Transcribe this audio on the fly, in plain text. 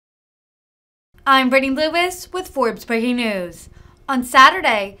I'm Brittany Lewis with Forbes Breaking News. On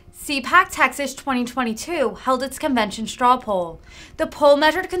Saturday, CPAC Texas 2022 held its convention straw poll. The poll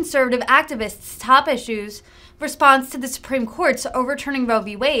measured conservative activists' top issues, response to the Supreme Court's overturning Roe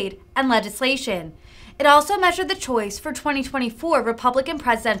v. Wade, and legislation. It also measured the choice for 2024 Republican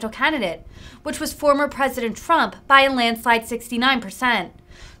presidential candidate, which was former President Trump by a landslide 69%.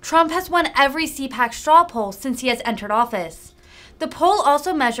 Trump has won every CPAC straw poll since he has entered office. The poll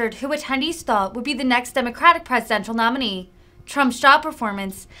also measured who attendees thought would be the next Democratic presidential nominee, Trump's job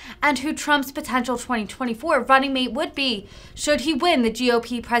performance, and who Trump's potential 2024 running mate would be should he win the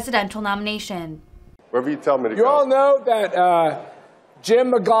GOP presidential nomination. Wherever you tell me to go. You all know that Jim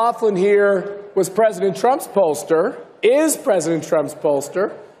McLaughlin here was President Trump's pollster, is President Trump's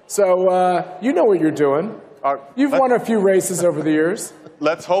pollster, so you know what you're doing. You've won a few races over the years.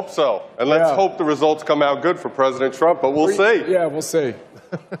 Let's hope so. And let's hope the results come out good for President Trump, but we'll see. Yeah, we'll see.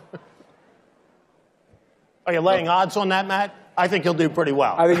 Are you laying odds on that, Matt? I think you'll do pretty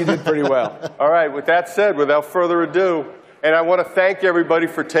well. I think you did pretty well. All right, with that said, without further ado, and I want to thank everybody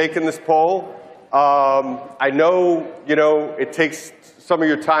for taking this poll. I know, it takes some of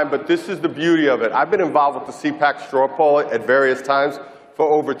your time, but this is the beauty of it. I've been involved with the CPAC straw poll at various times for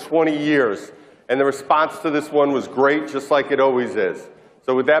over 20 years, and the response to this one was great, just like it always is.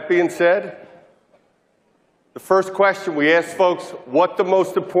 So with that being said, the first question we asked folks what the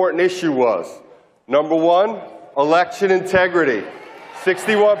most important issue was. Number one, election integrity,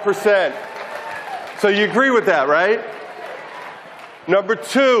 61%. So you agree with that, right? Number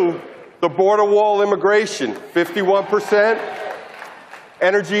two, the border wall immigration, 51%.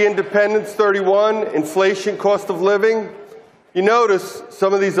 Energy independence, 31%. Inflation, cost of living. You notice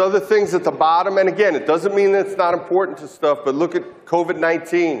some of these other things at the bottom, and again, it doesn't mean that it's not important to stuff, but look at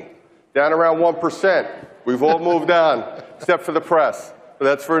COVID-19, down around 1%. We've all moved on, except for the press. But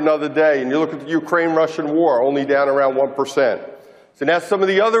that's for another day. And you look at the Ukraine-Russian war, only down around 1%. So now some of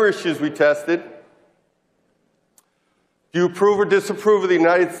the other issues we tested. Do you approve or disapprove of the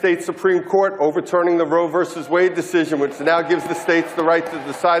United States Supreme Court overturning the Roe v. Wade decision, which now gives the states the right to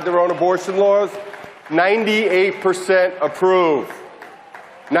decide their own abortion laws? 98% approve.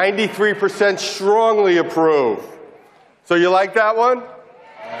 93% strongly approve. So you like that one?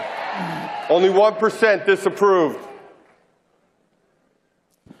 Only 1% disapproved.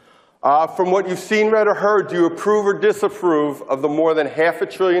 From what you've seen, read, or heard, do you approve or disapprove of the more than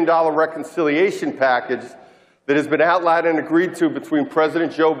 $500 billion reconciliation package that has been outlined and agreed to between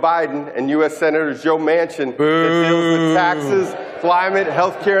President Joe Biden and U.S. Senator Joe Manchin that deals with taxes, climate,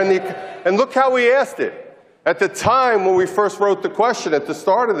 health care, and look how we asked it. At the time when we first wrote the question at the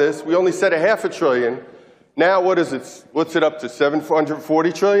start of this, we only said $500 billion. Now what is it? What's it up to?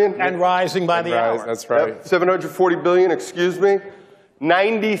 740 trillion? And rising by the hour. That's right. Yep, 740 billion, excuse me.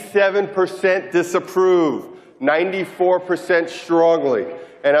 97% disapprove, 94% strongly.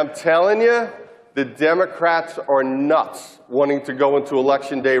 And I'm telling you, the Democrats are nuts wanting to go into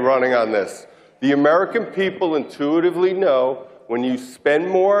Election Day running on this. The American people intuitively know when you spend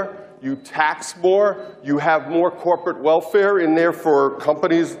more, you tax more, you have more corporate welfare in there for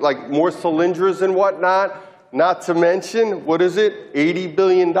companies like more Solyndras and whatnot, not to mention, what is it, $80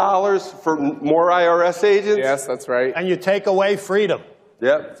 billion for more IRS agents? Yes, that's right. And you take away freedom.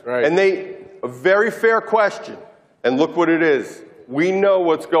 Yep. That's right. And a very fair question, and look what it is. We know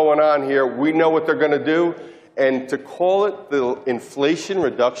what's going on here. We know what they're going to do. And to call it the Inflation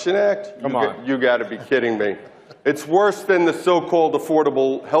Reduction Act, you got to be kidding me. It's worse than the so-called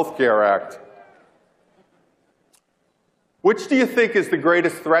Affordable Health Care Act. Which do you think is the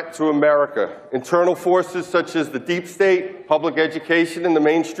greatest threat to America? Internal forces such as the deep state, public education, and the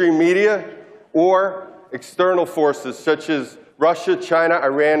mainstream media, or external forces such as Russia, China,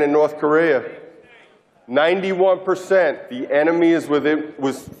 Iran, and North Korea? 91%, the enemy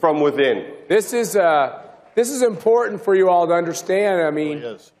was from within. This is important for you all to understand. I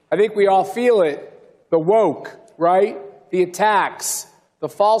mean, I think we all feel it. The woke, right? The attacks, the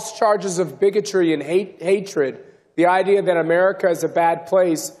false charges of bigotry and hatred, the idea that America is a bad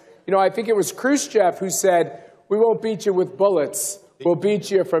place. I think it was Khrushchev who said, we won't beat you with bullets, we'll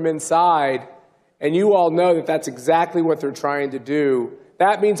beat you from inside. And you all know that that's exactly what they're trying to do.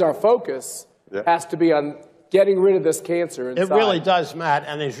 That means our focus has to be on getting rid of this cancer inside. It really does, Matt.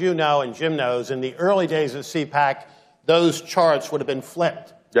 And as you know, and Jim knows, in the early days of CPAC, those charts would have been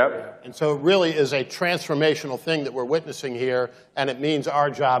flipped. Yep. And so it really is a transformational thing that we're witnessing here, and it means our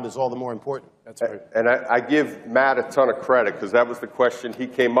job is all the more important. That's right. And I give Matt a ton of credit, because that was the question he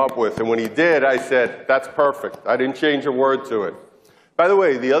came up with. And when he did, I said, that's perfect. I didn't change a word to it. By the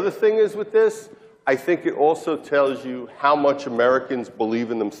way, the other thing is with this, I think it also tells you how much Americans believe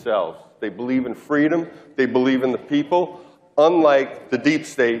in themselves. They believe in freedom. They believe in the people, unlike the deep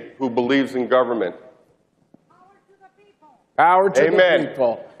state who believes in government. Power to Amen. the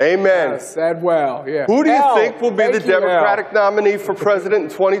people. Amen. Yes, said well. Yeah. Who do you Al, think will be the thank you, Democratic Al. nominee for president in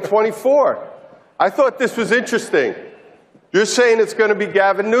 2024? I thought this was interesting. You're saying it's going to be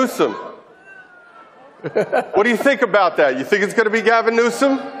Gavin Newsom. What do you think about that? You think it's going to be Gavin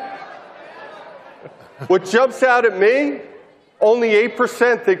Newsom? What jumps out at me, only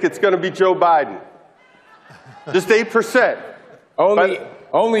 8% think it's going to be Joe Biden. Just 8%. Only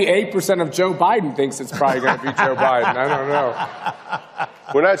 8% of Joe Biden thinks it's probably going to be Joe Biden. I don't know.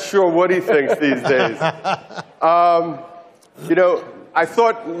 We're not sure what he thinks these days. You know, I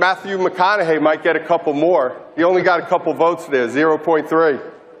thought Matthew McConaughey might get a couple more. He only got a couple votes there, 0.3.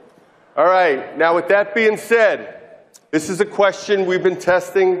 All right, now with that being said, this is a question we've been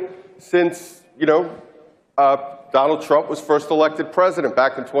testing since, Donald Trump was first elected president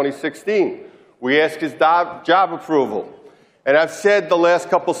back in 2016. We asked his job approval. And I've said the last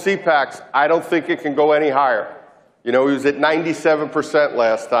couple CPACs, I don't think it can go any higher. You know, he was at 97%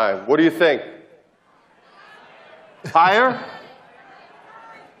 last time. What do you think? Higher?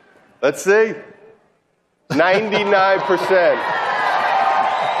 Let's see. 99%.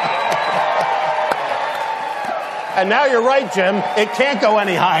 And now you're right, Jim. It can't go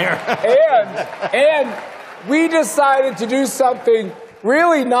any higher. and we decided to do something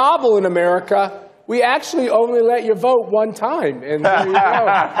really novel in America. We actually only let you vote one time, and there you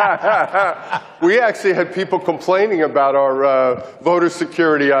go. We actually had people complaining about our voter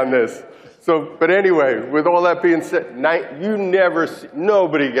security on this. So, but anyway, with all that being said,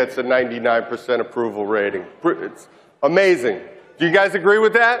 nobody gets a 99% approval rating. It's amazing. Do you guys agree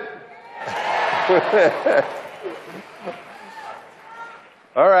with that?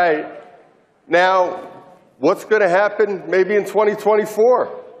 All right. Now, what's going to happen maybe in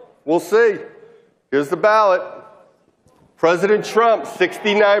 2024? We'll see. Here's the ballot. President Trump,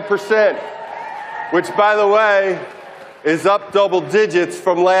 69%, which, by the way, is up double digits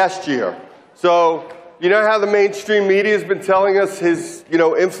from last year. So, you know how the mainstream media has been telling us his,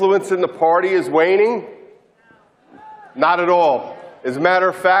 influence in the party is waning? Not at all. As a matter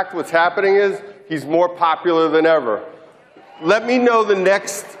of fact, what's happening is he's more popular than ever. Let me know the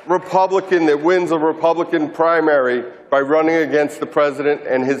next Republican that wins a Republican primary by running against the president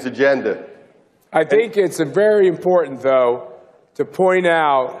and his agenda. I think it's very important, though, to point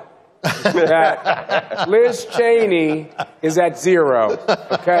out that Liz Cheney is at 0,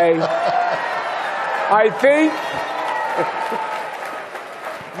 okay? I think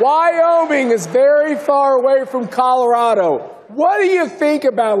Wyoming is very far away from Colorado. What do you think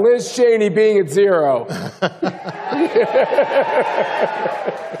about Liz Cheney being at 0?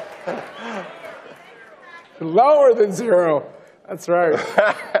 Lower than 0. That's right.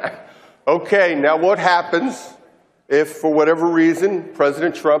 Okay, now what happens if, for whatever reason,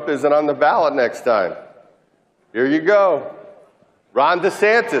 President Trump isn't on the ballot next time? Here you go. Ron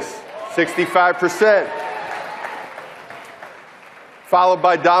DeSantis, 65%. Followed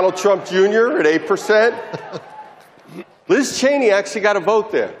by Donald Trump Jr. at 8%. Liz Cheney actually got a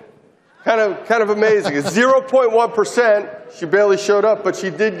vote there. Kind of amazing. It's 0.1%. She barely showed up, but she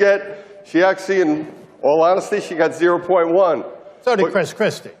actually, in all honesty, she got 0.1. So did Chris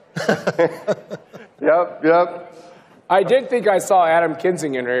Christie. Yep. I did think I saw Adam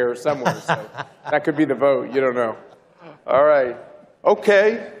Kinzinger here somewhere, so that could be the vote. You don't know. All right.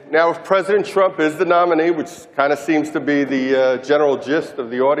 Okay. Now, if President Trump is the nominee, which kind of seems to be the general gist of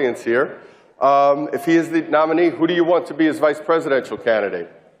the audience here, if he is the nominee, who do you want to be his vice presidential candidate?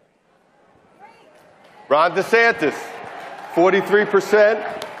 Ron DeSantis,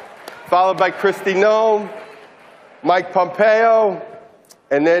 43%, followed by Kristi Noem, Mike Pompeo,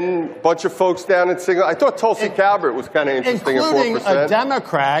 and then a bunch of folks down in Single. I thought Tulsi Gabbard was kind of interesting at 4%. Including a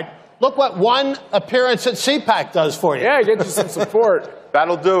Democrat. Look what one appearance at CPAC does for you. Yeah, get you some support.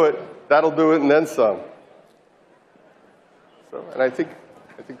 That'll do it. That'll do it and then some. So, and I think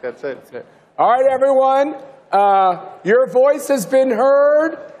that's it. That's it. All right, everyone. Your voice has been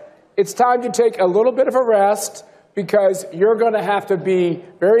heard. It's time to take a little bit of a rest because you're going to have to be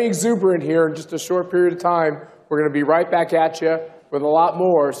very exuberant here in just a short period of time. We're going to be right back at you with a lot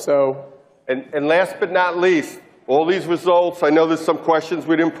more. So, and last but not least, all these results, I know there's some questions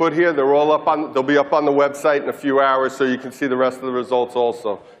we didn't put here. They're all they'll be up on the website in a few hours so you can see the rest of the results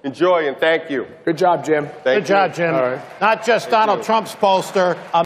also. Enjoy and thank you. Good job, Jim. Good job, Jim. All right. Not just Donald Trump's pollster.